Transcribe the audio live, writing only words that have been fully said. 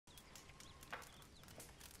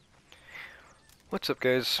What's up,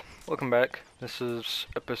 guys? Welcome back. This is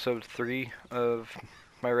episode 3 of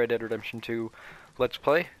my Red Dead Redemption 2 Let's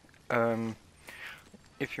Play. If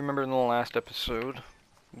you remember in the last episode,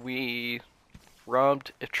 we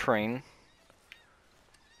robbed a train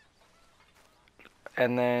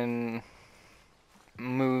and then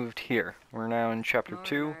moved here. We're now in chapter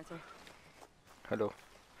 2. Hello.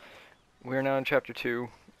 We're now in chapter 2.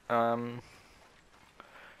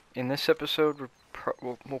 In this episode,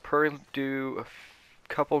 we'll probably do a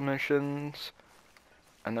couple missions,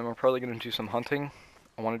 and then we're probably going to do some hunting.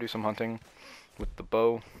 I want to do some hunting with the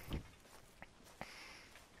bow.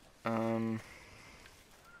 I'm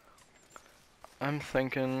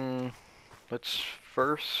thinking, let's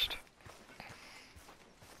first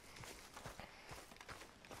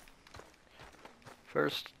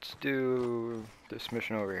do this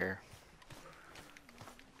mission over here.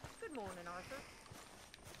 Good morning, Arthur.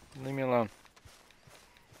 Leave me alone.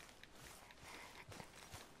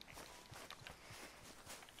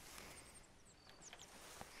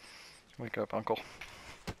 Wake up, Uncle.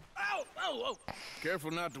 Ow! Oh, oh!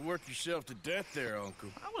 Careful not to work yourself to death there, Uncle.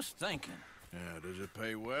 I was thinking. Yeah, does it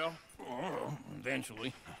pay well? Oh,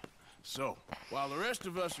 eventually. So, while the rest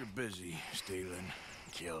of us are busy stealing,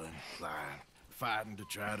 killing, lying, fighting to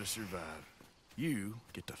try to survive, you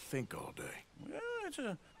get to think all day. Well, it's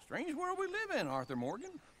a strange world we live in, Arthur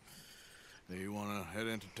Morgan. Do you want to head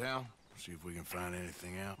into town? See if we can find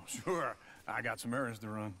anything out? Sure. I got some errands to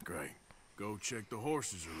run. Great. Go check the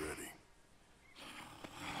horses are ready.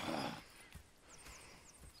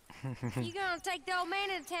 You gonna take the old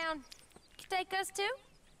man into town? Take us too?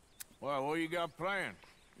 Well, what you got planned?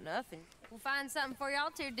 Nothing. We'll find something for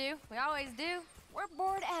y'all to do. We always do. We're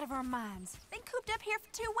bored out of our minds. Been cooped up here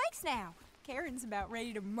for 2 weeks now. Karen's about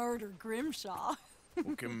ready to murder Grimshaw.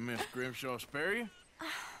 Well, can Miss Grimshaw spare you?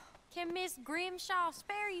 Can Miss Grimshaw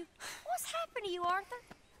spare you? What's happened to you, Arthur?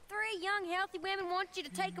 3 young, healthy women want you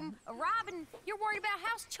to take them a robbing. You're worried about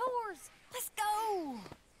house chores. Let's go.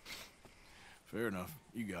 Fair enough.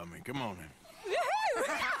 You got me. Come on then.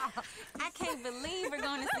 I can't believe we're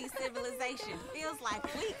going to see civilization. Feels like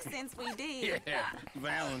weeks since we did. Yeah,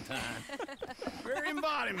 Valentine. Very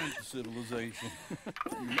embodiment of civilization.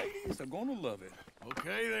 You ladies are gonna love it.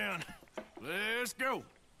 Okay then. Let's go.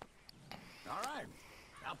 All right.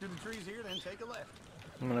 Out through the trees here, then take a left.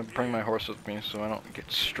 I'm gonna bring my horse with me so I don't get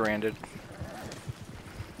stranded.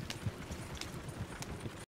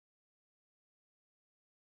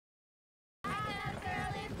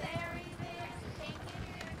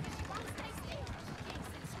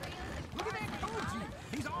 Look at that Koji.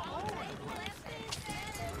 He's all over the place.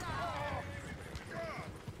 This is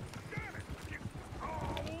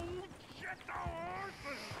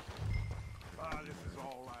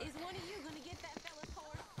all right. Is one of you going to get that fella's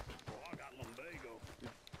horse? Oh, I got lumbago.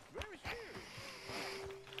 Very scary.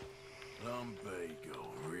 Lumbago,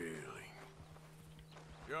 really?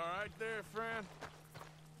 You all right there, friend?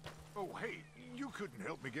 Oh, hey, you couldn't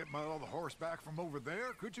help me get my other horse back from over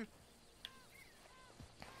there, could you?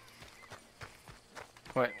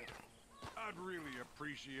 Wait, I'd really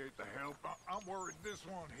appreciate the help. I'm worried this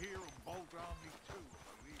one here will bolt on me too if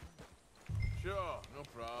I leave him. Sure, no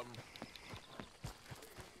problem.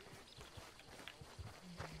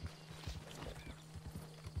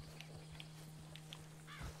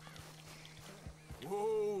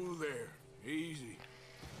 Whoa there. Easy.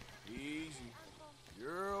 Easy.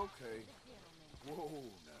 You're okay. Whoa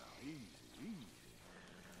now. Easy, easy.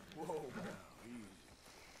 Whoa now.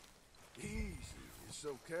 Easy. Easy. It's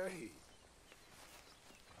okay.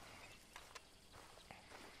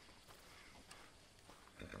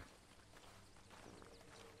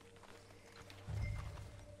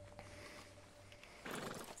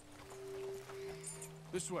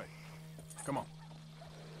 This way. Come on.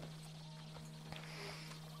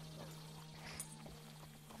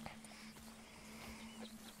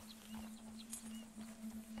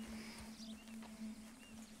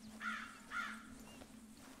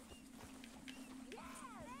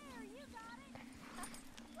 There, you got it.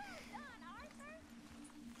 Well done, Arthur.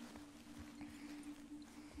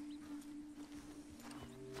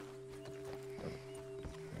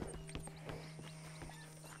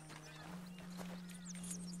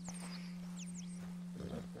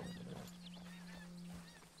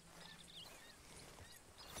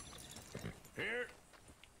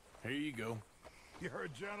 Here you go. You're a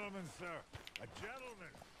gentleman, sir. A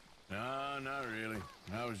gentleman. No, not really.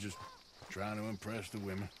 I was just trying to impress the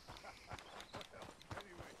women.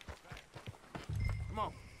 Come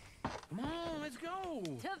on. Come on, let's go.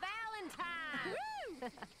 To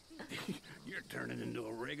Valentine. You're turning into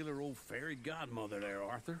a regular old fairy godmother there,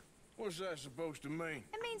 Arthur. What's that supposed to mean?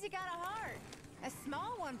 It means you got a heart. A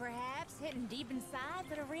small one, perhaps, hidden deep inside,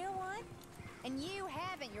 but a real one? And you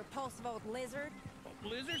haven't, you repulsive old lizard.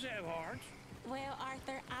 Lizards have hearts. Well,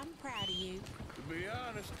 Arthur, I'm proud of you. To be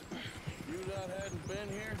honest, if you lot hadn't been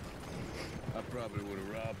here, I probably would have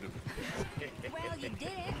robbed him. Well, you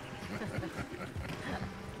didn't.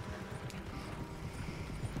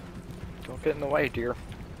 Don't get in the way, dear.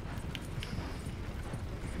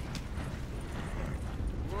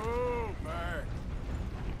 Whoa, Barry.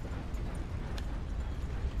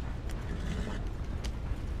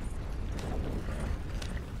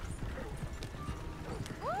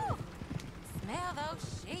 Woo! Smell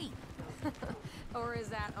those sheep. Or is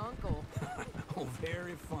that Uncle? Oh,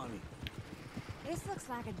 very funny. This looks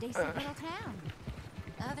like a decent little town.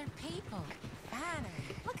 Other people.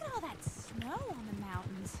 Finery. Look at all that snow on the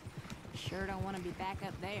mountains. Sure don't want to be back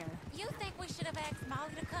up there. You think we should have asked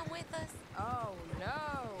Molly to come with us? Oh,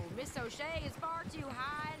 no. Miss O'Shea is far too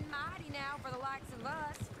high and mighty now for the likes of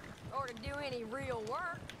us. Or to do any real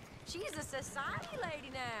work. She's a society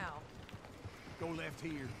lady now. Go left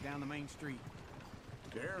here, down the main street.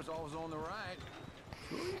 There's always on the right.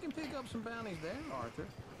 Sure you can pick up some bounties there, Arthur.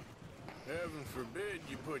 Heaven forbid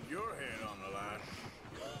you put your head on the line.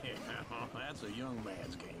 Yeah, that's a young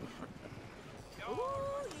man's game.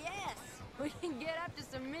 Ooh, yes. We can get up to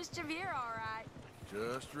some mischief here, all right.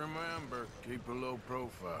 Just remember, keep a low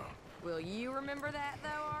profile. Will you remember that,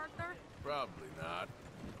 though, Arthur? Probably not.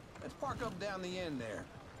 Let's park up down the end there,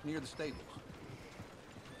 near the stables.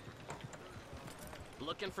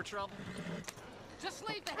 Looking for trouble? Just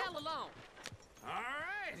leave the hell alone. All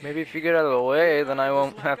right. Maybe if you get out of the way, then I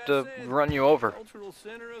won't Just have like to I said, run you over. Cultural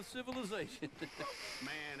center of civilization.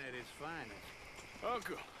 Man at his finest.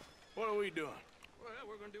 Uncle, what are we doing? Well,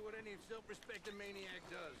 we're gonna do what any self-respecting maniac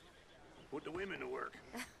does. Put the women to work.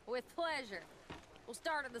 With pleasure. We'll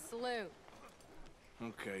start at the saloon.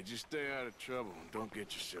 Okay, just stay out of trouble and don't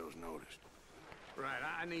get yourselves noticed. Right,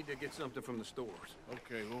 I need to get something from the stores.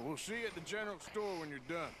 Okay, well, we'll see you at the general store when you're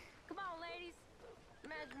done. Come on, ladies.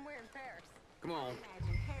 Imagine we're in Paris. Come on.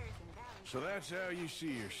 Imagine Paris and Valley. So that's how you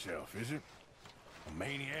see yourself, is it? A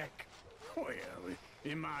maniac? Well,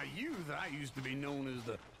 in my youth, I used to be known as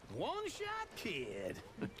the one-shot kid.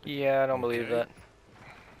 Yeah, I don't believe Okay. that.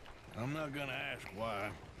 I'm not gonna ask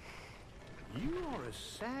why. You are a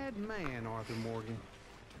sad man, Arthur Morgan.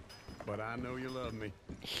 But I know you love me.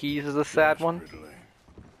 He's the sad one. Desperately.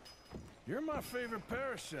 You're my favorite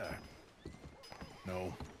parasite.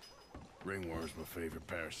 No, ringworm's my favorite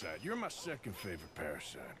parasite. You're my second favorite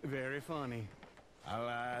parasite. Very funny. I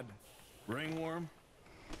lied. Ringworm,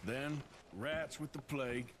 then rats with the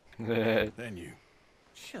plague, Yeah, then you.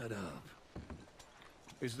 Shut up.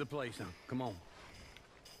 This is the place, huh? Come on.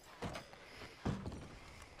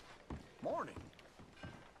 Morning.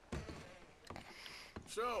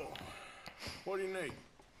 So, what do you need?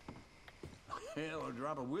 Hell, a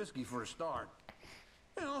drop of whiskey for a start.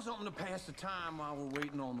 You know, something to pass the time while we're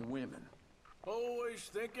waiting on the women. Always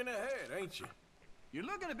thinking ahead, ain't you? You're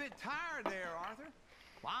looking a bit tired there, Arthur.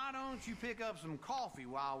 Why don't you pick up some coffee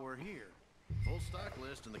while we're here? Full stock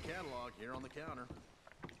list in the catalog here on the counter.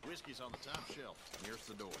 Whiskey's on the top shelf. Here's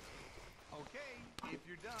the door. Okay, if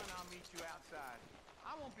you're done, I'll meet you outside.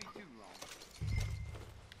 I won't be too long.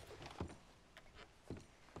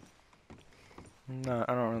 no,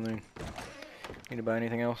 I don't really need to buy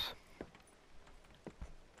anything else.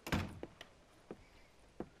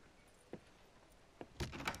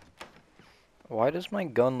 Why does my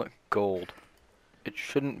gun look gold? It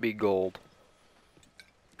shouldn't be gold.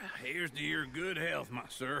 Here's to your good health, my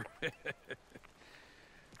sir.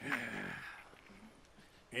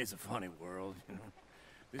 It's a funny world, you know.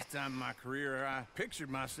 This time in my career, I pictured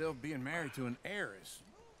myself being married to an heiress.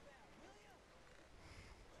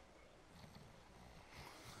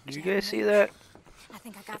 Did you guys see that? I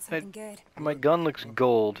think I got something good. My gun looks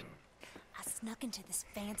gold. I snuck into this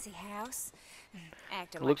fancy house.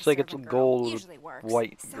 Acting It looks like like a it's servant girl. gold with Usually works.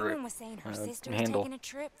 white Someone drip, was saying her uh, sister was handle. taking a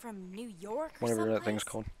trip from New York or Whatever that someplace. thing's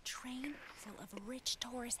called. Train full of rich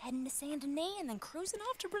tourists heading to Saint Denis and then cruising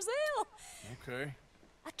off to Brazil. Okay.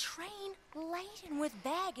 A train laden with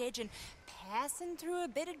baggage and passing through a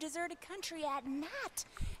bit of deserted country at night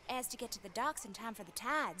as to get to the docks in time for the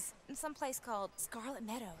tides in some place called Scarlet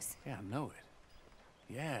Meadows. Yeah, I know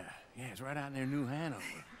it. Yeah, it's right out near New Hanover.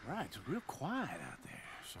 Right, it's real quiet out there.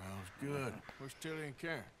 Sounds good. Where's Tilly and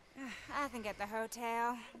Karen? I think at the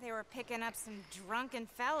hotel. They were picking up some drunken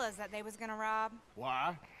fellas that they was gonna rob.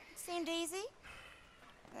 Why? Seemed easy.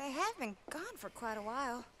 They have been gone for quite a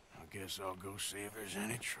while. I guess I'll go see if there's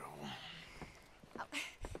any trouble. Oh,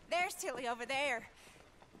 there's Tilly over there.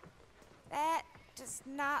 That does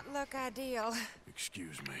not look ideal.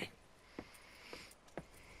 Excuse me.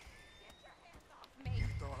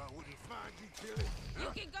 find you, Tilly. You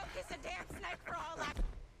can go kiss a damn snake for all I...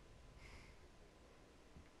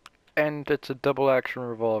 And it's a double action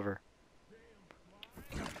revolver.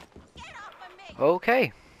 Get off of me!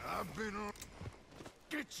 Okay. I've been on...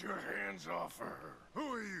 Get your hands off of her. Who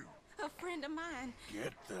are you? A friend of mine.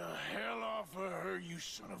 Get the hell off of her, you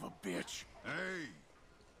son of a bitch. Hey,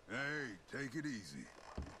 take it easy.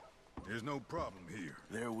 There's no problem here.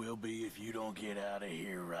 There will be if you don't get out of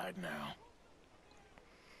here right now.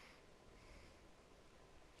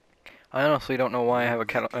 I honestly don't know why I have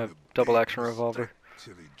a double action revolver.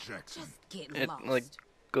 Tilly Jackson. Get It lost. like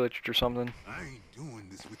glitched or something. I ain't doing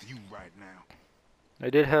this with you right now. I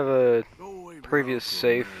did have a Go away, previous Bronco,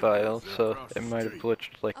 save man. file, They're so across it the might have street.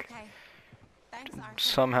 glitched like Okay. Thanks, Arthur.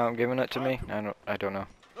 somehow giving it to me. I don't know.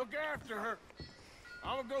 Look after her.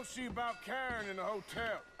 I'm gonna go see about Karen in the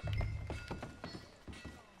hotel.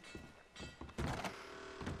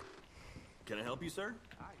 Can I help you, sir?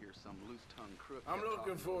 I hear some loose-tongued crook. I'm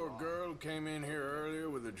looking for a girl who came in here earlier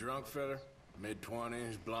with a drunk fella.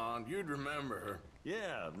 Mid-20s, blonde. You'd remember her.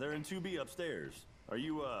 Yeah, they're in 2B upstairs. Are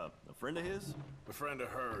you, a friend of his? A friend of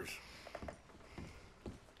hers.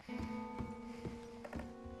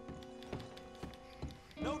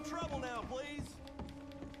 No trouble now, please.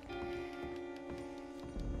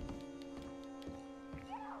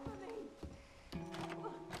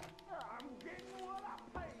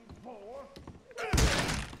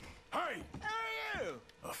 Hey!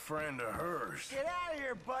 A friend of hers. Get out of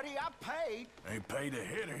here, buddy. I paid. Ain't paid to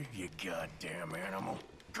hit her, you goddamn animal.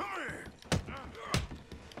 Come here!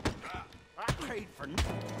 I paid for...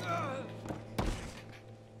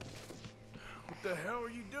 What the hell are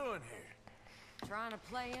you doing here? Trying to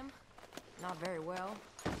play him. Not very well.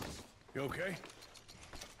 You okay?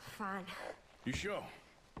 Fine. You sure?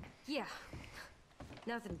 Yeah.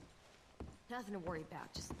 Nothing to worry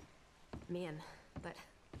about. Just men. But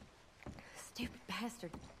stupid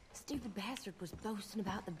bastard was boasting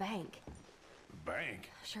about the bank. Bank?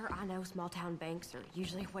 Sure, I know small town banks are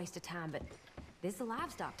usually a waste of time, but this is a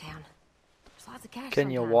livestock town. There's lots of cash Can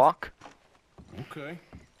you sometimes. walk? Okay.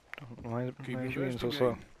 Why Keep is you being so slow?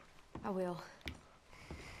 investigating. I will.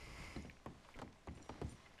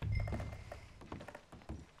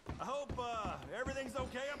 I hope, everything's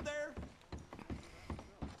okay up there?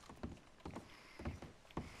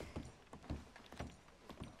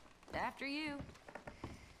 After you.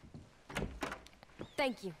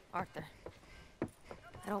 Thank you, Arthur.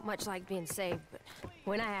 I don't much like being saved, but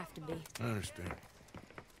when I have to be. I understand.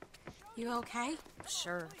 You okay?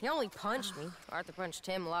 Sure. He only punched me. Arthur punched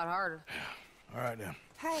him a lot harder. All right, then.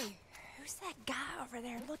 Hey, who's that guy over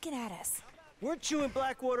there looking at us? Weren't you in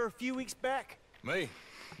Blackwater a few weeks back? Me?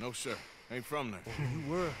 No, sir. Ain't from there.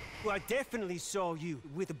 You were. Well, I definitely saw you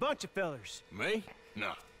with a bunch of fellers. Me?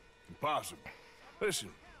 No. Impossible. Listen,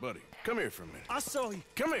 buddy, come here for a minute. I saw you.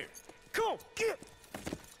 Come here. Come on, get!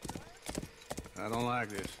 I don't like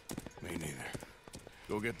this. Me neither.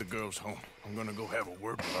 Go get the girls home. I'm gonna go have a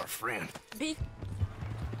word with our friend. Be... You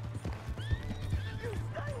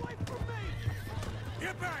stay away from me!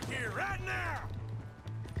 Get back here right now!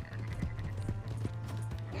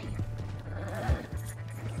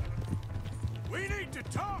 We need to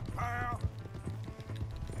talk, pal.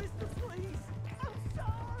 Mister, please! I'm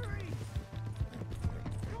sorry!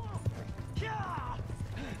 Come on! Yeah!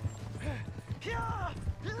 Yeah!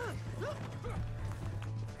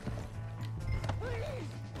 Please,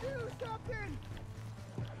 do something!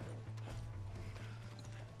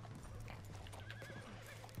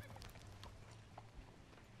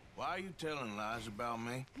 Why are you telling lies about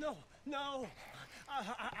me? No!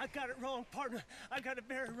 I got it wrong, partner. I got it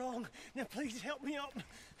very wrong. Now please help me out.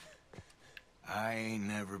 I ain't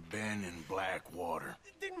never been in Blackwater.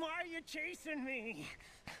 Then why are you chasing me?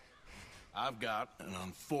 I've got an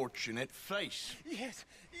unfortunate face. Yes,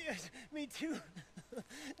 me too.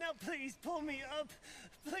 Now please pull me up,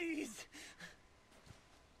 please.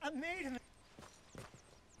 I made him.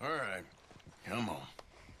 All right, come on.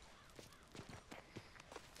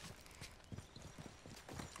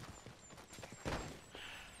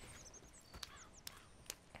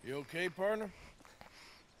 You okay, partner?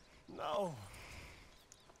 No.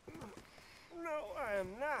 No, I am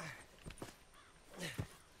not.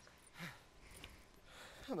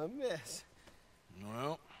 I'm a mess.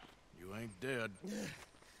 Well, you ain't dead.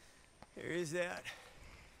 There is that.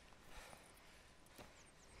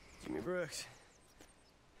 Jimmy Brooks.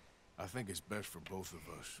 I think it's best for both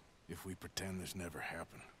of us if we pretend this never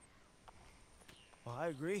happened. Well, I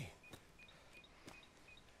agree.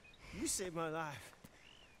 You saved my life.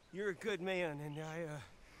 You're a good man, and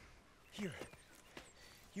here.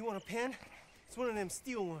 You want a pen? It's one of them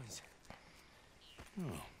steel ones.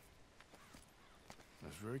 Oh,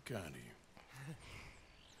 That's very kind of you.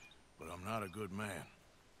 But I'm not a good man,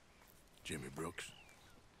 Jimmy Brooks.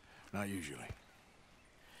 Not usually.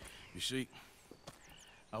 You see,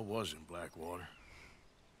 I was in Blackwater.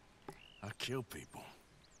 I killed people.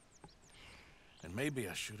 And maybe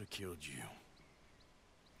I should have killed you.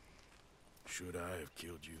 Should I have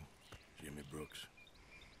killed you, Jimmy Brooks?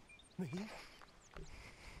 Me?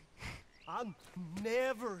 I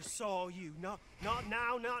never saw you. Not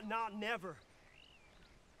now, not never.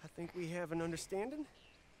 I think we have an understanding.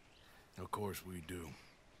 Of course we do.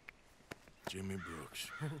 Jimmy Brooks.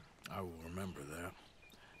 I will remember that.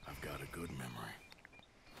 I've got a good memory.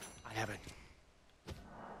 I haven't.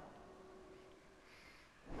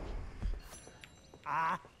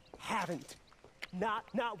 I haven't. Not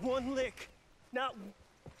one lick. Not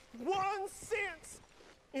 1 cent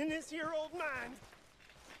in this here old mind.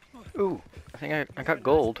 Ooh, I think I got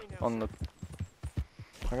gold on the...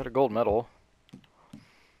 I got a gold medal.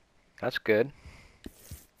 That's good.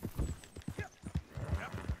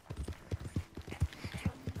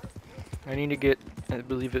 I need to get, I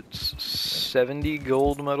believe it's 70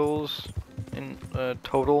 gold medals in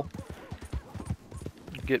total.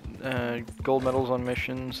 Get gold medals on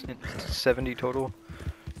missions, it's 70 total,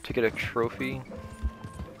 to get a trophy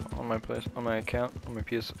on my account, on my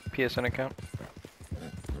PSN account.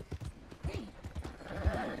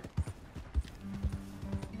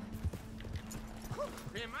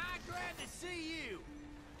 Am I glad to see you?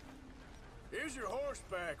 Here's your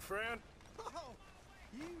horseback, friend. Oh,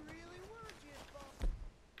 you really were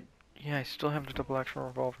just Yeah, I still have the double action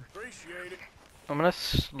revolver. Appreciate it. I'm gonna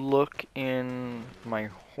look in my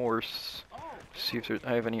horse, see if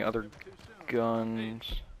I have any other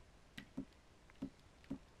guns.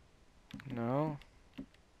 No.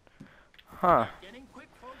 Huh.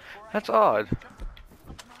 That's odd.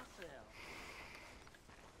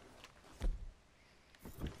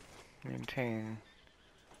 Maintain.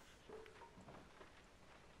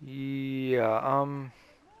 Yeah,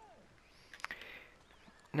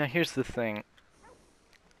 now here's the thing.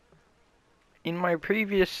 In my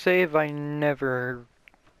previous save, I never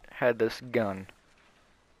had this gun.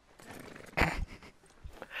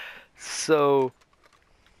 So,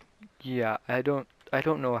 yeah, I don't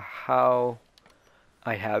know how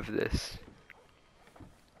I have this.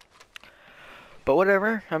 But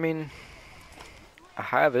whatever, I mean, I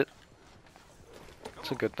have it.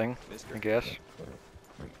 It's a good thing, I guess.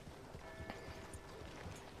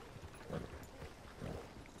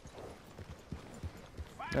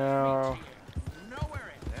 Now,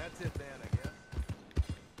 That's it then, I guess.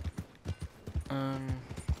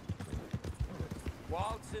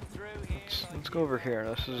 waltzing through here. let's go over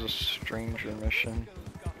here. This is a stranger mission.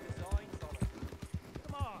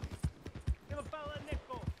 Come on. Give a fella a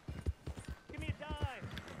nickel. Give me a dime.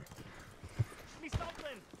 Give me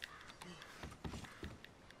something.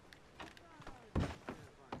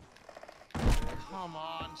 Come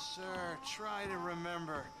on, sir. Try to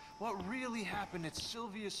remember what really happened at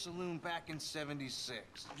Sylvia's Saloon back in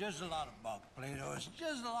 '76. Just a lot of bunk, Plato. It's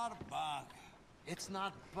just a lot of bunk. It's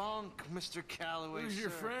not bunk, Mr. Calloway, Who's your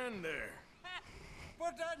sir. friend there?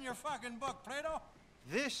 Put that in your fucking book, Plato.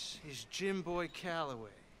 This is Jim Boy Calloway.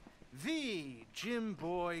 The Jim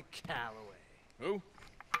Boy Calloway. Who?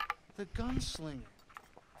 The gunslinger.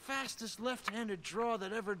 Fastest left-handed draw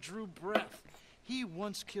that ever drew breath. He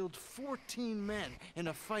once killed 14 men in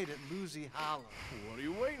a fight at Lucy Hollow. What are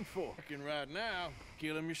you waiting for? You can right now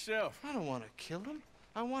kill him yourself. I don't want to kill him.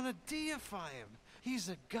 I want to deify him. He's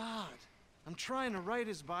a god. I'm trying to write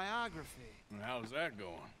his biography. And how's that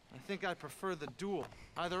going? I think I prefer the duel.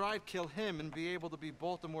 Either I'd kill him and be able to be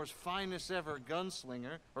Baltimore's finest ever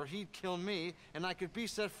gunslinger, or he'd kill me and I could be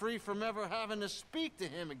set free from ever having to speak to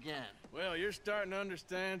him again. Well, you're starting to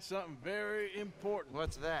understand something very important.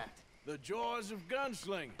 What's that? The joys of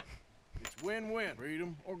gunslinging. It's win-win,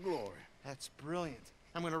 freedom or glory. That's brilliant.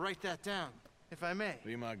 I'm gonna write that down, if I may.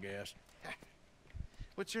 Be my guest.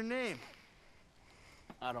 What's your name?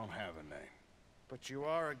 I don't have a name. But you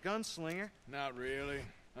are a gunslinger. Not really.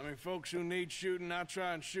 I mean, folks who need shooting, I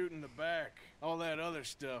try and shoot in the back. All that other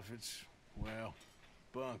stuff, it's, well,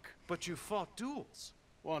 bunk. But you fought duels.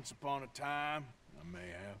 Once upon a time, I may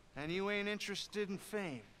have. And you ain't interested in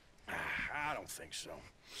fame. I don't think so.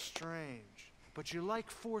 Strange. But you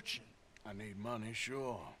like fortune. I need money,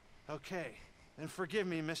 sure. Okay. Then forgive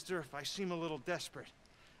me, mister, if I seem a little desperate.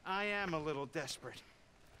 I am a little desperate.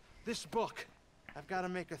 This book, I've got to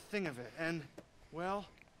make a thing of it, and, well,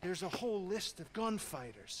 there's a whole list of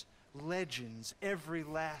gunfighters. Legends, every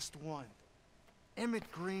last one. Emmett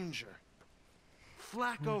Granger.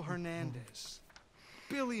 Flaco Hernandez.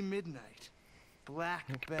 Billy Midnight.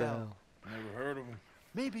 Black Bell. Never heard of him.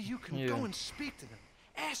 Maybe you can go and speak to them.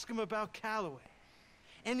 Ask them about Calloway.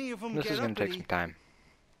 Any of them This get is gonna uppity, take some time.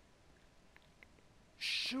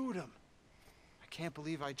 shoot them. I can't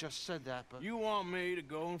believe I just said that, but... You want me to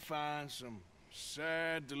go and find some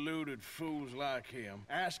sad, deluded fools like him,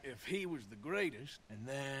 ask if he was the greatest, and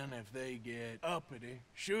then if they get uppity,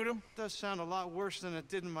 shoot him? Does sound a lot worse than it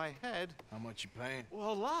did in my head. How much you paying?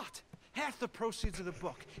 Well, a lot. Half the proceeds of the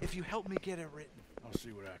book, if you help me get it written. I'll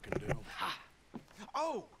see what I can do.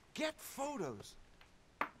 Oh, get photos.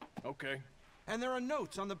 Okay. And there are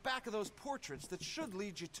notes on the back of those portraits that should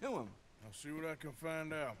lead you to him. I'll see what I can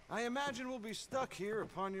find out. I imagine we'll be stuck here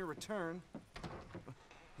upon your return.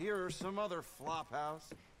 Here or some other flop house.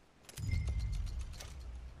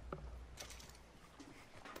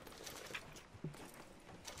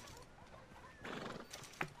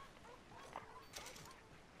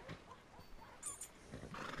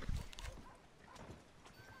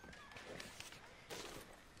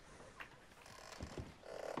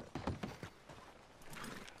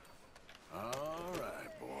 All right,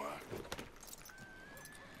 boy.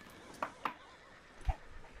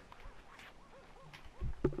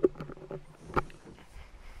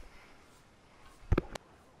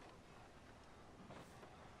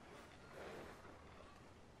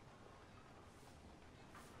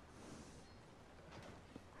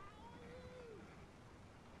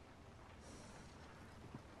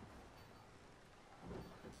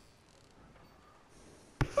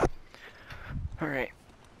 Alright.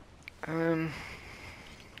 I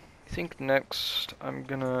think next I'm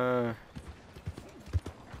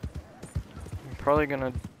probably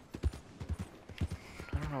gonna,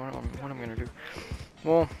 I don't know what I'm gonna do.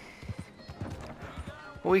 Well,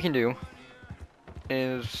 what we can do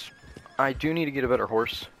is, I do need to get a better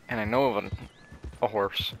horse, and I know of a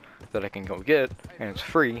horse that I can go get, and it's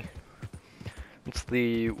free. It's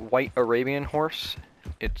the White Arabian horse.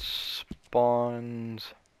 It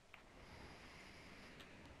spawns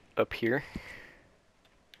up here,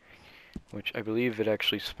 which I believe it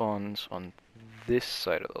actually spawns on this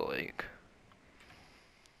side of the lake.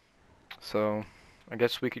 So I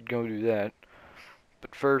guess we could go do that,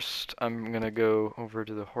 but first I'm gonna go over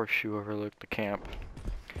to the horseshoe overlook the camp,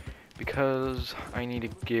 because I need to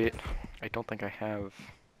get, I don't think I have,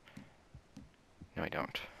 no I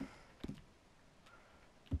don't.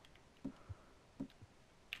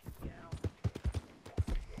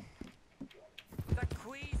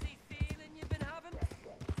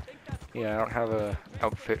 Yeah, I don't have a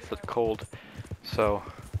outfit for the cold, so,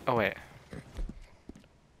 oh wait.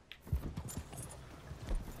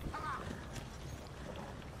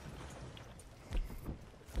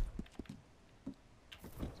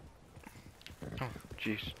 Oh,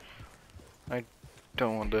 jeez. I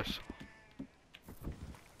don't want this.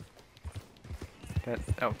 That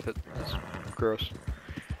outfit is gross.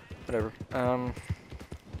 Whatever.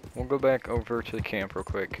 We'll go back over to the camp real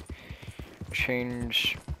quick.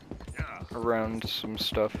 Change around some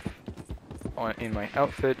stuff in my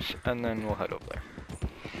outfits, and then we'll head over there.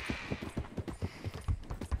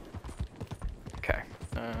 Okay.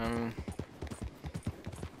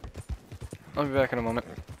 I'll be back in a moment.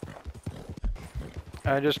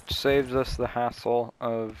 I just saved us the hassle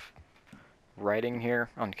of writing here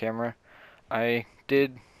on camera. I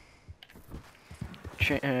did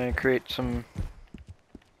create some...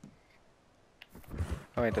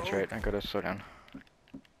 Oh wait, that's right, I gotta slow down.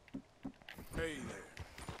 Hey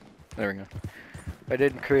there we go. I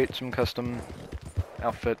did create some custom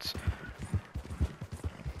outfits.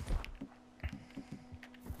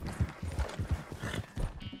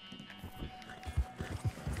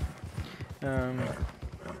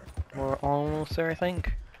 We're almost there, I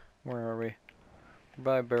think. Where are we?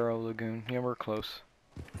 By Barrow Lagoon. Yeah, we're close.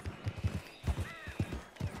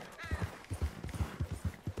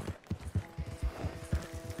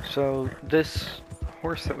 So this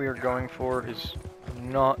horse that we are going for is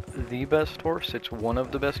not the best horse. It's one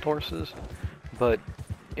of the best horses, but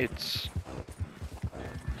it's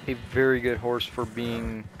a very good horse for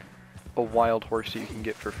being a wild horse that you can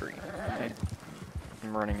get for free. Okay.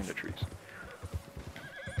 I'm running into trees.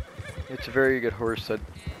 It's a very good horse that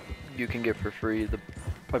you can get for free.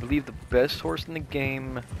 I believe the best horse in the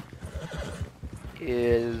game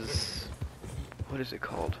is, what is it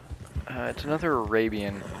called? It's another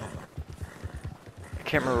Arabian. I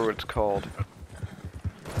can't remember what it's called.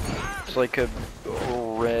 It's like a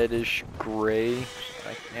reddish gray,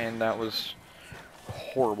 and that was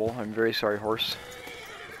horrible. I'm very sorry, horse.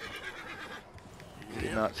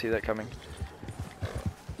 Did not see that coming.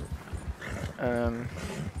 I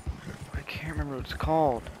can't remember what it's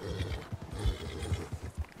called.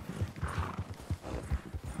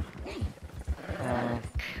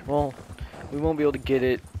 Well, we won't be able to get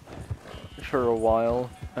it for a while.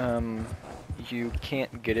 You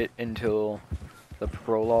can't get it until the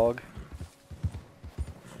prologue.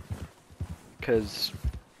 Because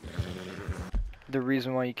the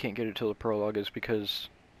reason why you can't get it till the prologue is because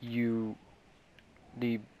where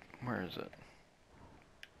is it?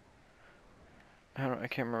 I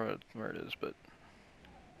can't remember where it is, but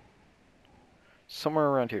somewhere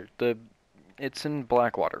around here. It's in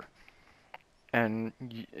Blackwater, and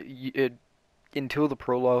until the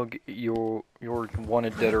prologue, you're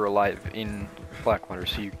wanted dead or alive in Blackwater,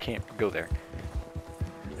 so you can't go there.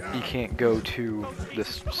 You can't go to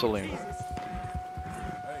this saloon.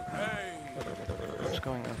 What's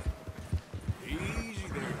going on? Easy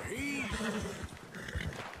there, easy.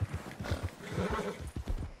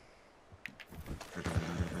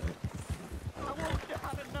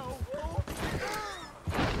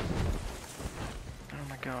 Oh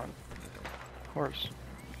my god. Horse.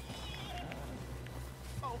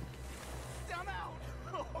 Oh, down out.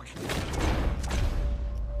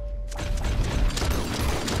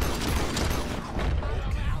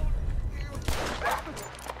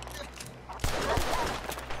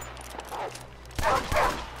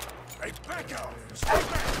 Hey, back off! Stay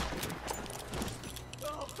back!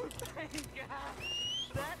 Oh, thank God.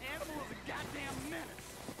 That animal is a goddamn menace.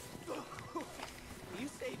 You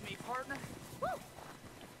saved me, partner. Woo.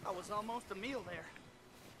 I was almost a meal there.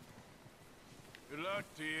 Good luck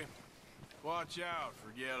to you. Watch out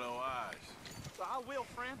for yellow eyes. I will,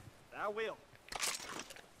 friend. I will.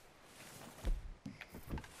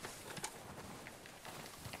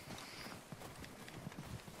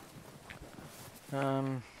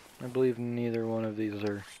 I believe neither one of these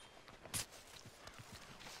are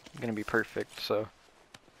gonna be perfect, so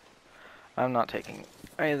I'm not taking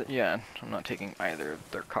either. Yeah, I'm not taking either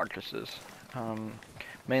of their carcasses.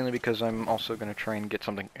 Mainly because I'm also gonna try and get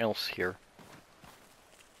something else here.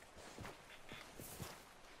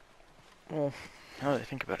 Well, now that I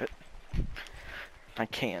think about it, I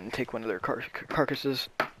can take one of their carcasses.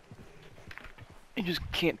 I just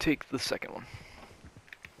can't take the second one.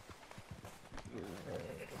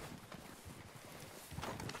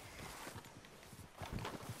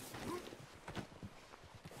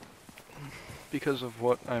 Because of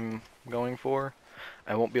what I'm going for,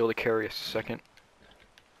 I won't be able to carry a second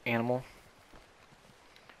animal.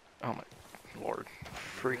 Oh my lord.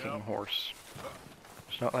 Freaking horse.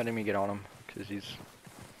 It's not letting me get on him, because he's...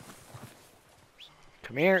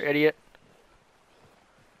 Come here, idiot!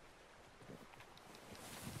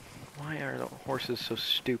 Why are the horses so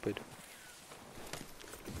stupid?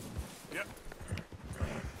 Yep.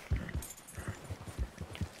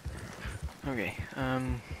 Okay,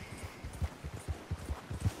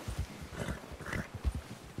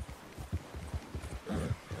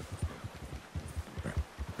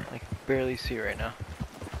 I can barely see right now.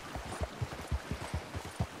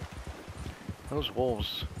 Those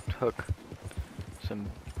wolves took some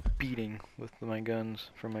beating with my guns,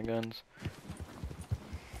 from my guns.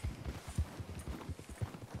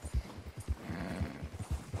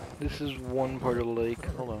 This is one part of the lake.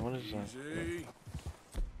 Hold on, what is that? Easy.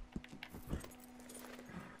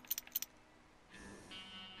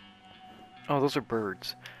 Oh, those are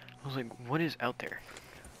birds. I was like, what is out there?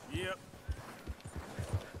 Yep.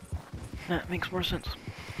 That makes more sense.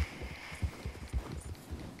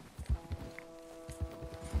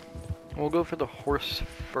 We'll go for the horse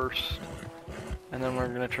first, and then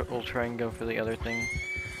we'll try and go for the other thing.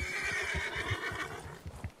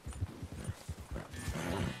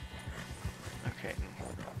 Okay,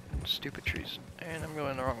 stupid trees, and I'm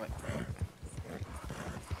going the wrong way.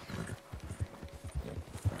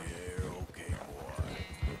 Yeah, okay, boy.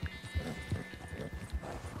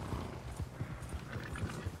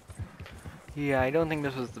 Yeah, I don't think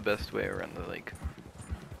this is the best way around the lake.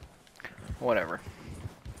 Whatever.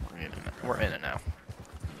 We're in it now.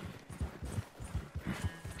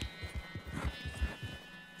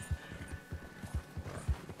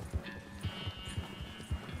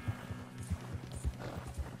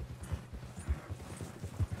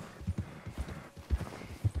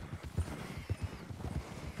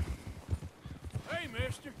 Hey,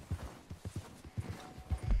 mister.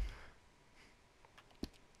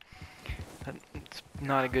 It's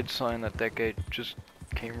not a good sign that that guy just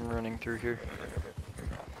came running through here.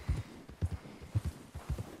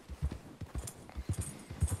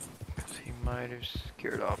 He might have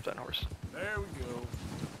scared off that horse. There we go.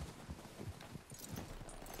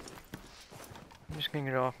 I'm just gonna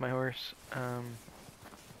get off my horse.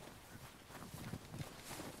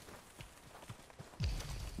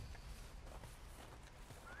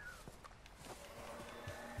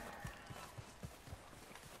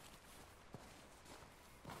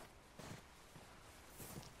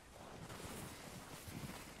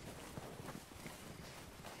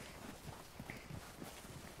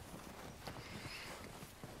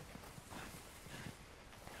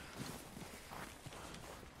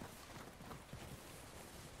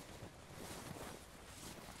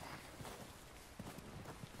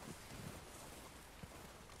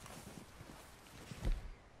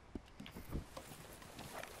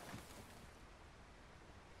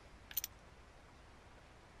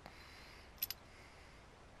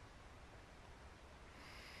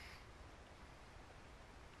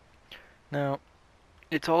 Now,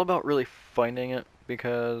 it's all about really finding it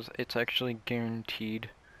because it's actually guaranteed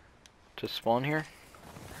to spawn here.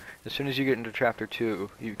 As soon as you get into chapter 2,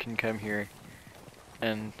 you can come here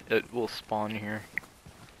and it will spawn here.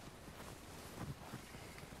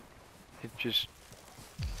 It just,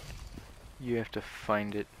 you have to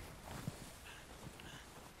find it.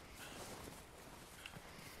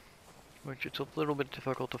 Which it's a little bit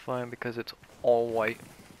difficult to find because it's all white.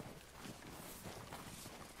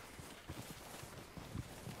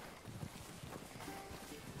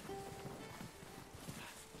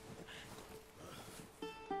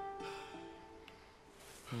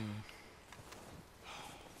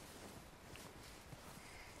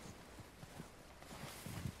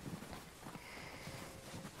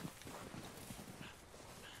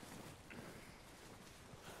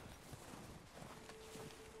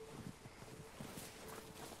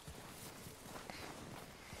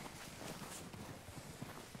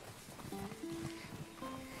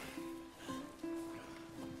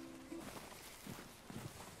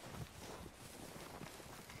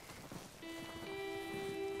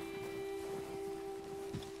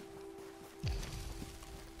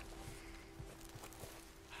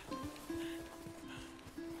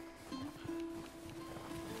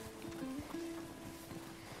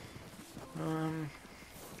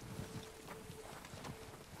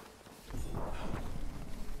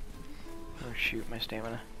 Oh shoot, my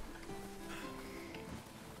stamina.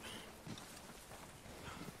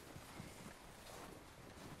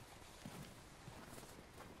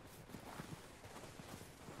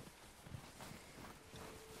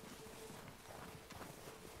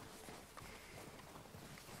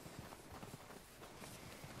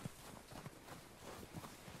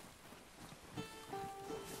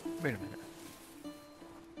 Wait a minute.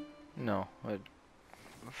 No, I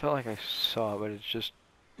felt like I saw it, but it's just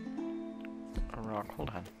a rock. Hold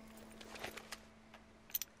on.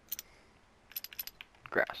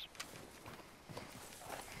 Grass.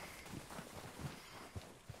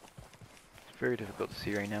 It's very difficult to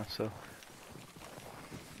see right now, so.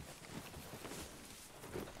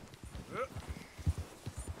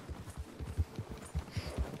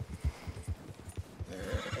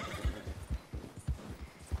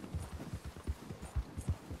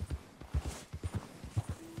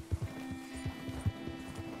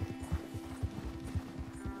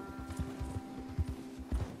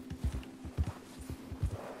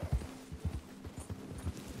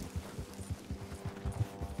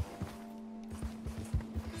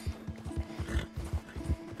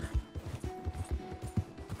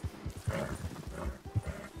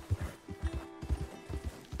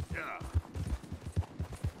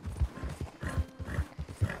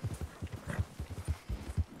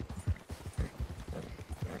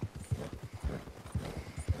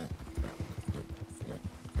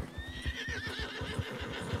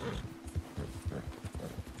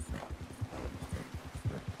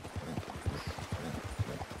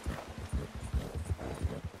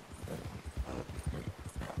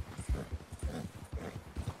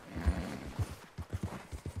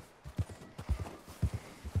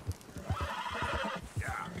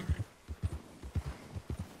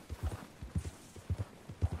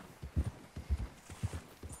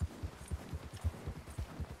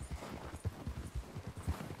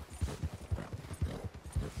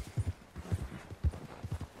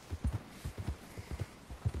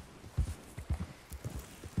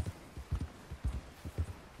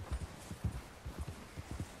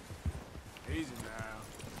 Easy now.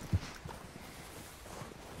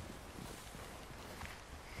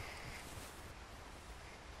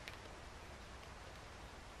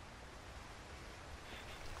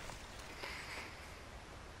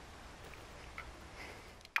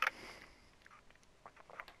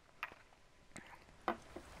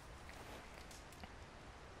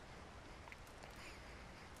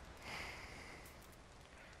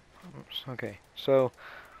 Oops, okay, so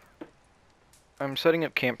I'm setting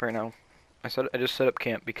up camp right now. I just set up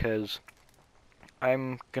camp because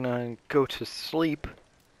I'm gonna go to sleep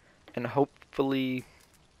and hopefully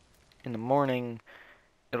in the morning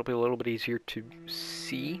it'll be a little bit easier to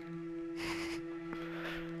see.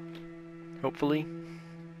 Hopefully.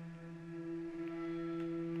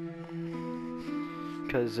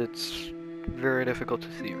 Because it's very difficult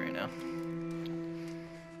to see right now.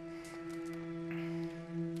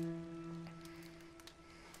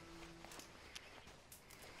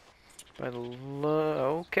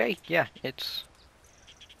 Okay, yeah, it's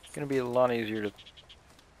gonna be a lot easier to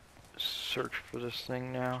search for this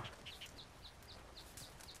thing now.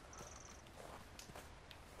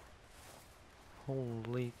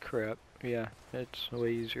 Holy crap, yeah, it's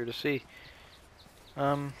way easier to see.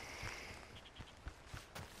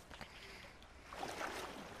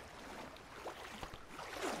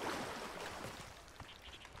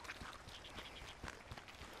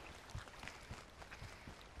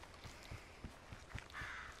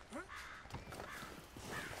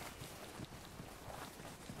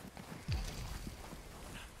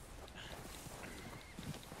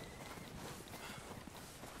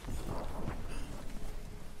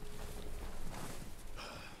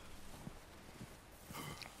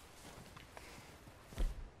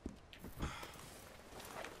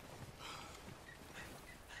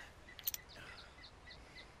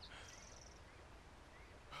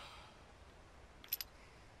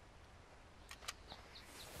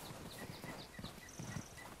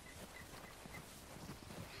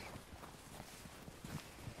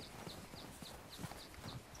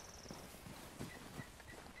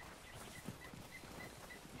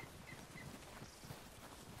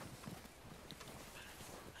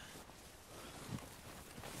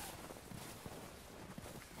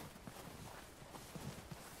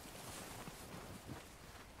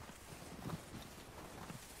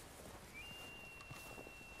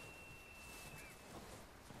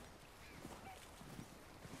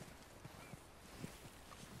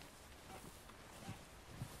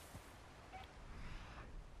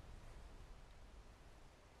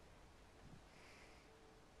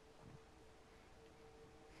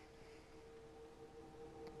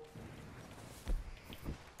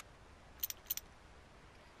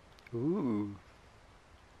 Ooh.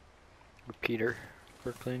 Repeater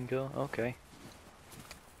for clean kill. Okay.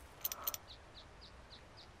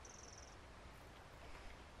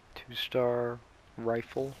 Two-star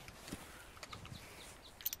rifle.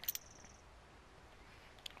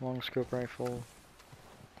 Long scope rifle.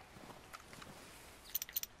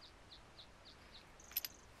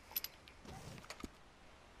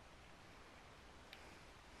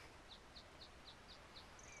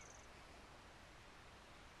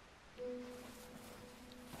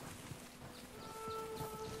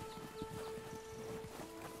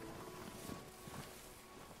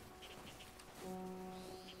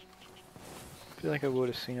 I feel like I would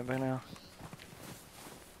have seen it by now.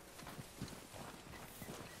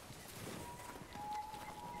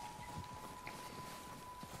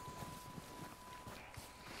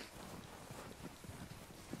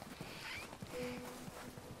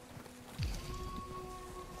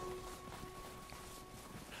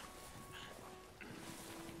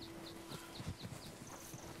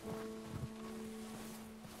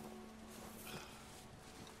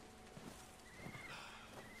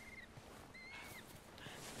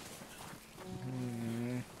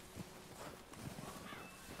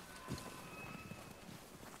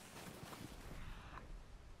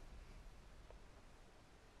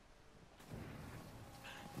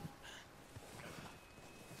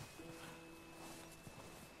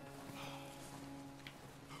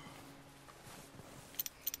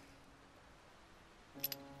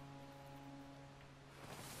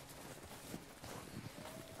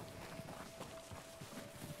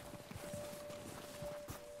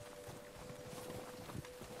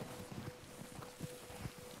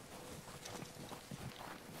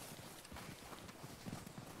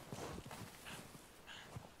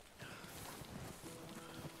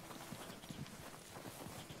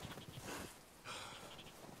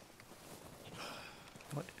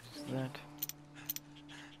 What is that?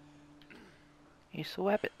 He's a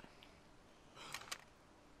weapon.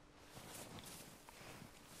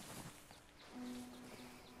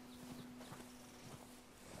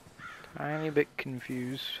 Tiny bit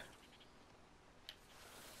confused.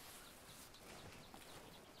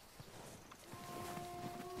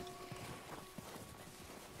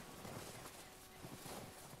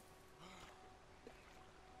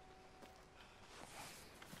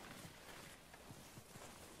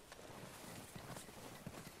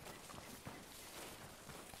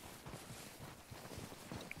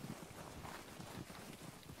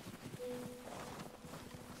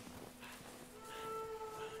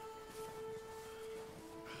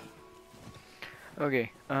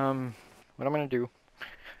 Okay, what I'm gonna do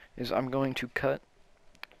is I'm going to cut,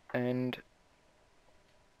 and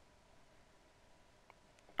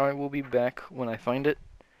I will be back when I find it.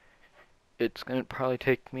 It's gonna probably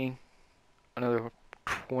take me another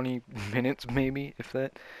 20 minutes, maybe, if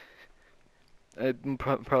that. It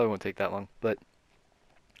probably won't take that long, but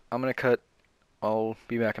I'm gonna cut. I'll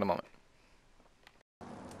be back in a moment.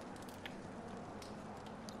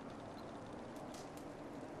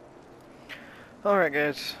 Alright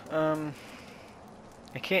guys,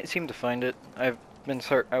 I can't seem to find it. I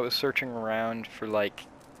was searching around for like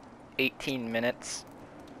 18 minutes,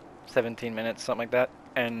 17 minutes, something like that,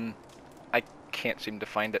 and I can't seem to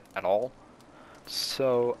find it at all.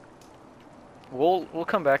 So we'll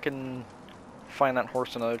come back and find that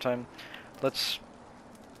horse another time. Let's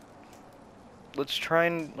try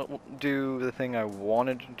and do the thing I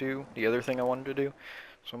wanted to do, the other thing I wanted to do.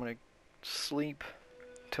 So I'm gonna sleep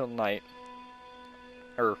till night.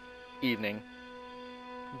 Or evening,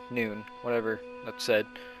 noon, whatever that's said.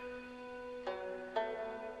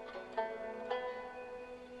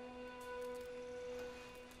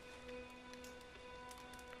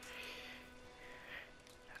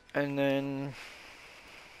 And then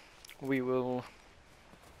we will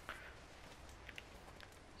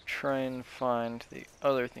try and find the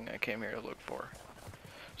other thing I came here to look for.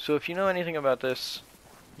 So if you know anything about this,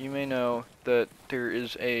 you may know that there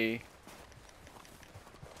is a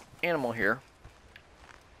animal here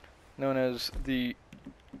known as the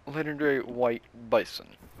legendary white bison,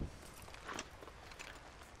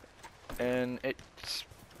 and its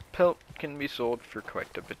pelt can be sold for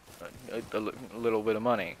quite a bit, a little bit of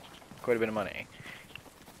money, quite a bit of money.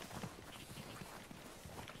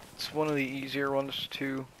 It's one of the easier ones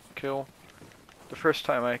to kill. The first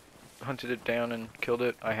time I hunted it down and killed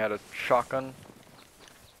it, I had a shotgun.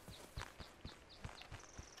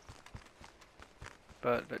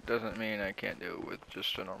 But that doesn't mean I can't do it with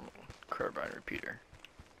just a normal carbine repeater.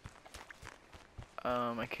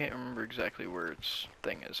 I can't remember exactly where its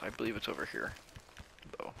thing is. I believe it's over here,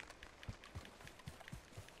 though.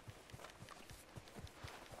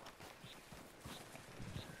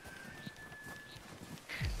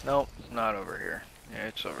 Nope, not over here. Yeah,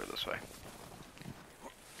 it's over this way.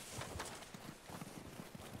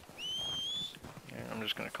 Yeah, I'm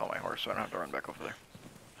just gonna call my horse so I don't have to run back over there.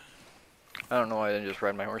 I don't know why I didn't just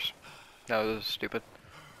ride my horse. That was stupid.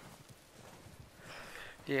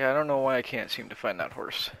 Yeah, I don't know why I can't seem to find that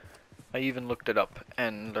horse. I even looked it up,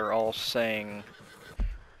 and they're all saying...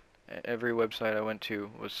 Every website I went to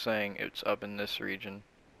was saying it's up in this region.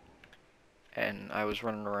 And I was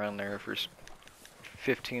running around there for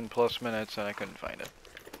 15 plus minutes and I couldn't find it.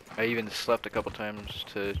 I even slept a couple times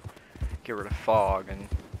to get rid of fog and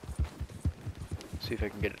see if I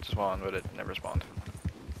can get it to spawn, but it never spawned.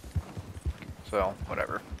 So,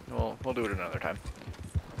 whatever. We'll do it another time.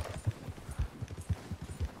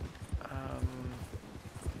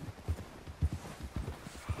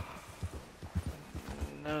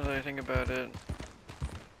 Now that I think about it,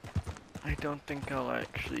 I don't think I'll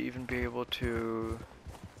actually even be able to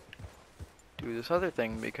do this other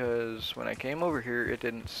thing, because when I came over here it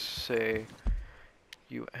didn't say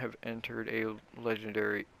you have entered a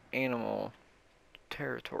legendary animal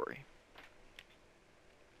territory.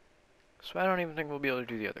 So I don't even think we'll be able to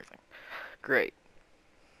do the other thing. Great.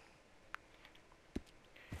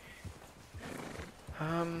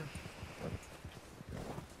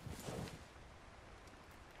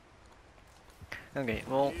 Okay,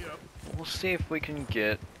 well, we'll see if we can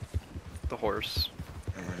get the horse.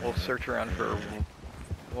 We'll search around for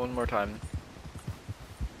one more time.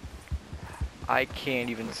 I can't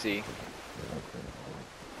even see.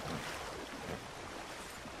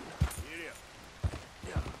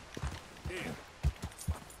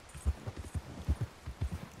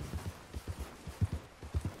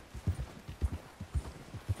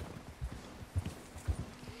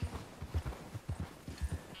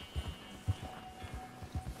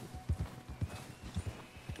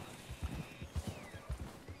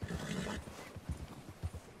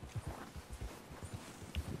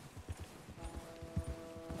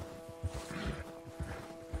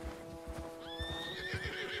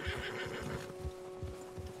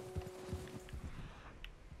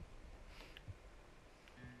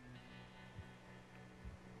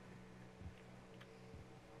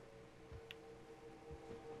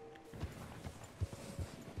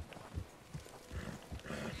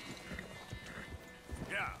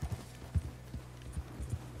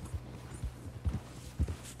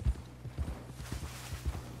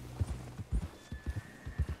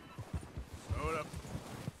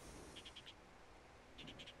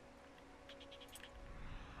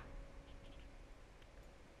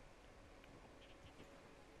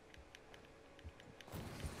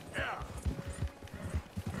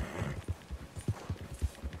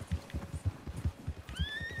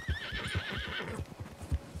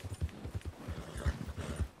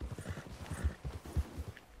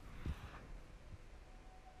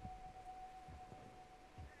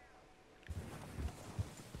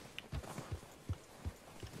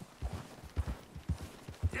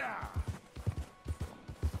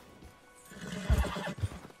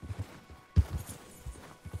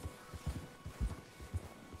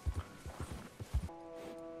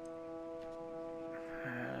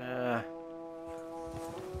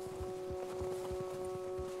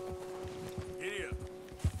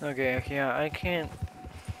 Okay, yeah, I can't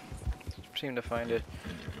seem to find it.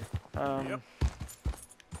 I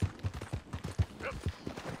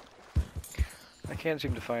can't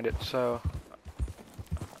seem to find it, so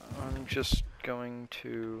I'm just going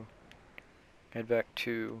to head back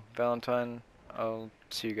to Valentine. I'll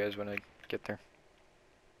see you guys when I get there.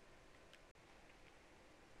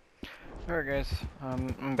 Alright guys,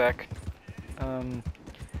 I'm back.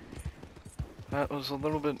 That was a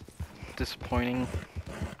little bit disappointing,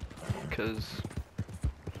 because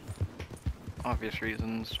obvious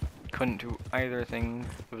reasons couldn't do either thing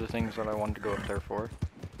of the things that I wanted to go up there for.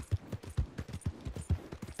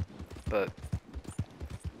 But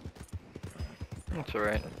that's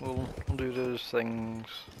alright. We'll do those things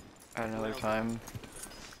at another time.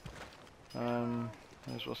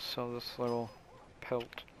 Might as well sell this little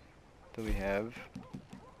pelt that we have.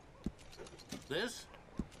 This?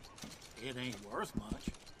 It ain't worth much.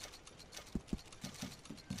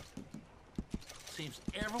 Seems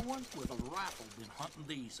everyone with a rifle been hunting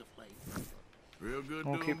these of late. Real good.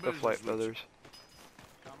 We'll keep the flight feathers.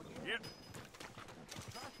 Yep.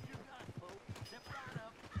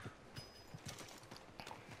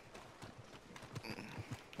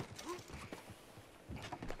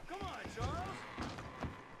 Come on, Charles.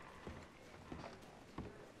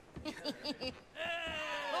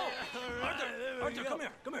 Arthur,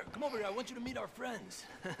 come here, come over here. I want you to meet our friends.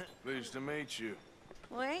 Pleased to meet you.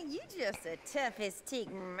 Well, ain't you just a tough as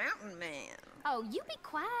teak mountain man? Oh, you be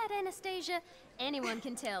quiet, Anastasia. Anyone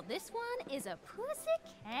can tell this one is a pussy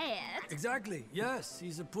cat. Exactly. Yes,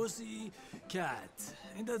 he's a pussy cat.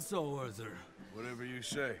 Ain't that so, Arthur? Whatever you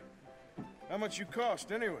say. How much you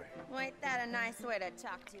cost, anyway? Ain't that a nice way to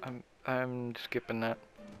talk to you? I'm skipping that.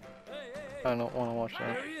 I don't want to watch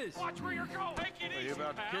that. There he is. Watch where you're going. Take it Are you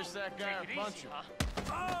about to kiss that guy or punch him?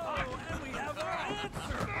 Oh, and we have our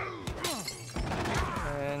answer.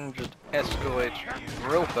 And just escalates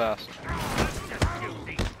real fast.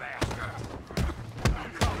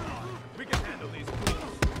 We can handle these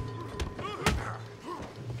fools.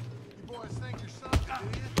 You boys think you're something,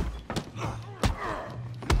 do you?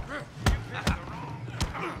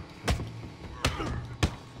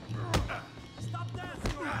 Stop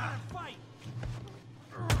dancing around and fight!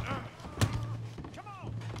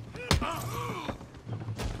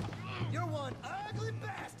 You're one ugly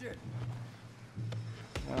bastard.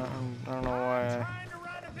 I don't know why. Trying to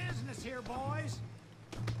run a business here, boys.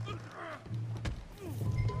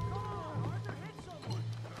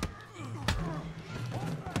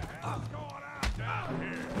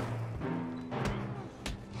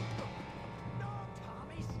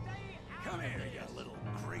 Come here, you little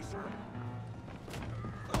greaser.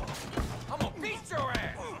 I'm gonna beat your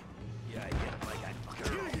ass! Yeah, I get it like I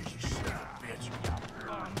fucking... You son of a bitch.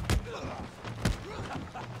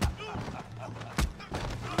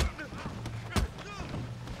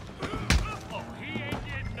 Oh, he ain't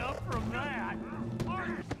getting up from that.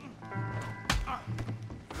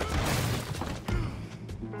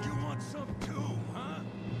 You want some too, huh?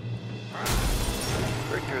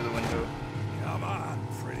 Right through the window. Come on,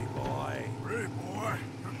 pretty boy. Pretty boy?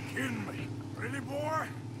 You're kidding me. Pretty boy?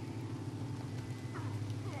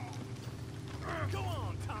 Go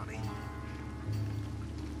on, Tommy.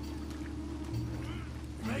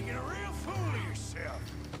 You're making a real fool of yourself.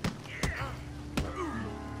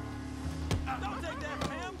 Don't take that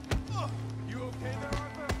from him! You okay there,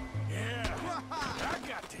 Arthur? Yeah. I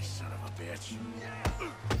got this son of a bitch.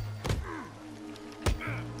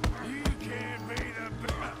 You can't be the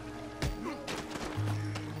best.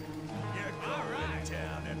 You're going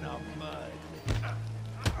down in the mud.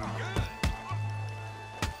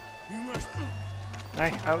 You must...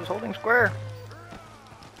 I was holding square.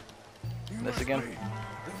 You This must again. be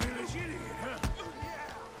the village idiot, huh?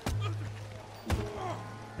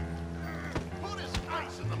 Put his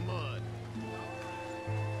face in the mud.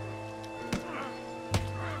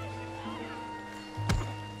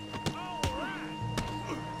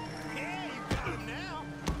 Yeah, you got him now!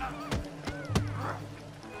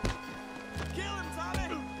 Kill him, Tommy!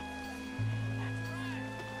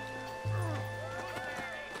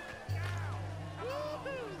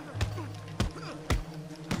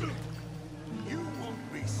 You won't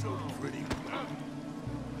be so pretty.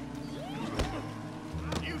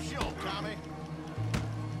 You show, Tommy.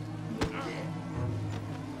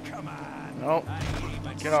 Come on. No. I ain't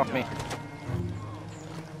even Get off me. started.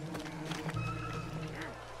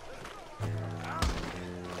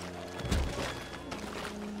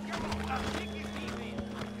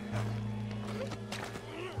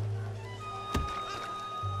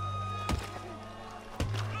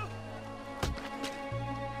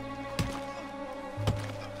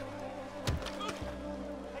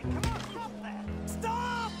 Hey, come on, stop that!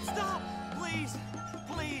 Stop! Stop! Please!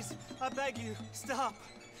 Please! I beg you, stop!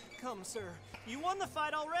 Come, sir. You won the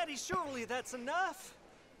fight already. Surely that's enough.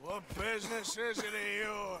 What business is it of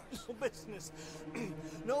yours? No business.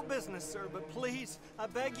 No business, sir, but please, I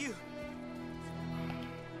beg you.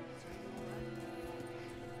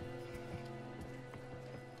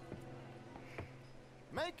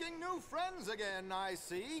 Making new friends again, I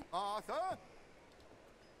see, Arthur.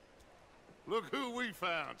 Look who we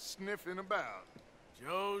found sniffing about.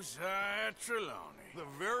 Josiah Trelawney. The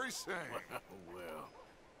very same. Well,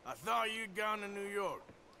 I thought you'd gone to New York.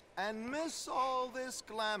 And miss all this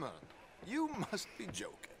glamour. You must be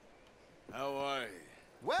joking. How are you?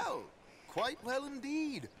 Well, quite well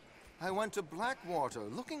indeed. I went to Blackwater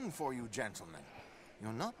looking for you gentlemen.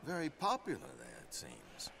 You're not very popular there, it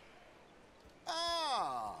seems.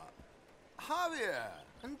 Ah, Javier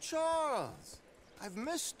and Charles. I've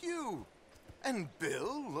missed you. And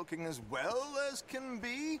Bill looking as well as can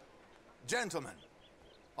be. Gentlemen,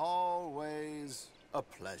 always a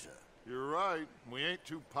pleasure. You're right. We ain't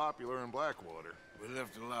too popular in Blackwater. We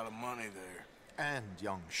left a lot of money there. And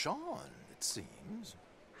young Sean, it seems.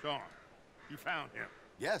 Sean, you found him.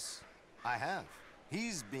 Yes, I have.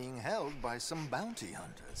 He's being held by some bounty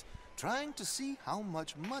hunters, trying to see how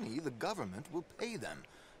much money the government will pay them.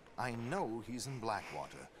 I know he's in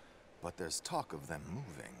Blackwater, but there's talk of them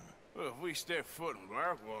moving. Well, if we step foot in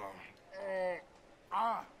Blackwater...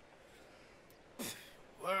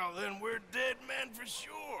 Well, then we're dead men for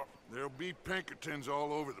sure. There'll be Pinkertons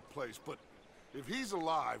all over the place, but if he's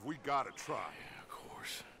alive, we gotta try. Yeah, of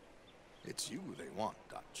course. It's you they want,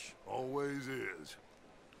 Dutch. Always is.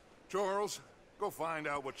 Charles, go find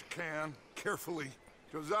out what you can, carefully.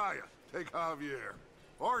 Josiah, take Javier.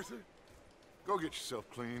 Arthur, go get yourself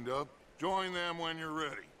cleaned up. Join them when you're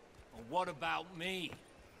ready. Well, what about me?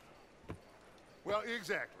 Well,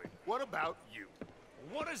 exactly. What about you?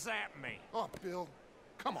 What does that mean? Oh, Bill,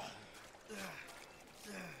 come on.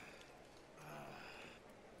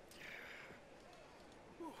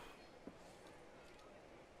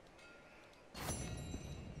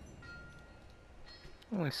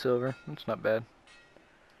 Only silver. That's not bad.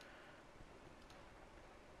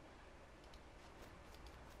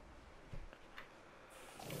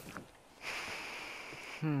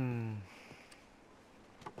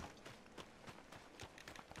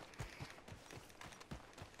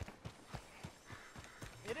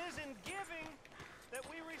 It is in giving that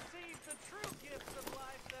we receive the true gifts of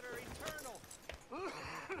life that are eternal.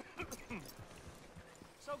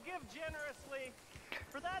 So give generously,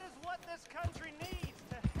 for that is what this country needs,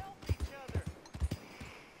 to help each other.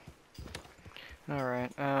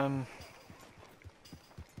 Alright,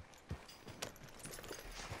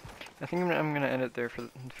 I think I'm gonna end it there for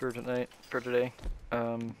today.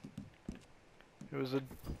 It was a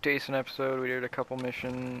decent episode. We did a couple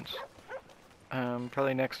missions.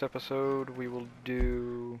 Probably next episode we'll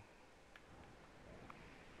do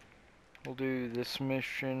this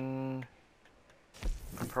mission.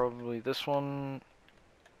 And probably this one.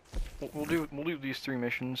 We'll do these 3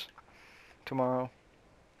 missions tomorrow.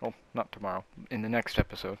 Well, not tomorrow. In the next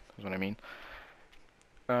episode is what I mean.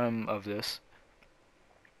 Of this.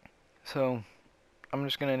 So I'm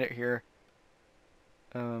just gonna end it here.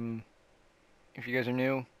 If you guys are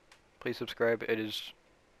new, please subscribe. It is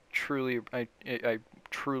truly, I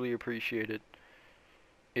truly appreciate it.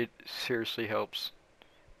 It seriously helps.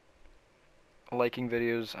 Liking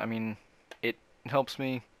videos, I mean, it helps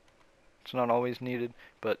me. It's not always needed,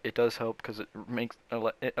 but it does help because it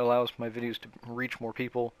allows my videos to reach more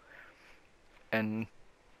people and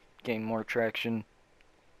gain more traction.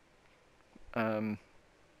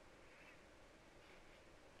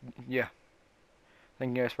 Yeah.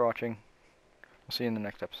 Thank you guys for watching. We'll see you in the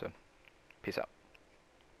next episode. Peace out.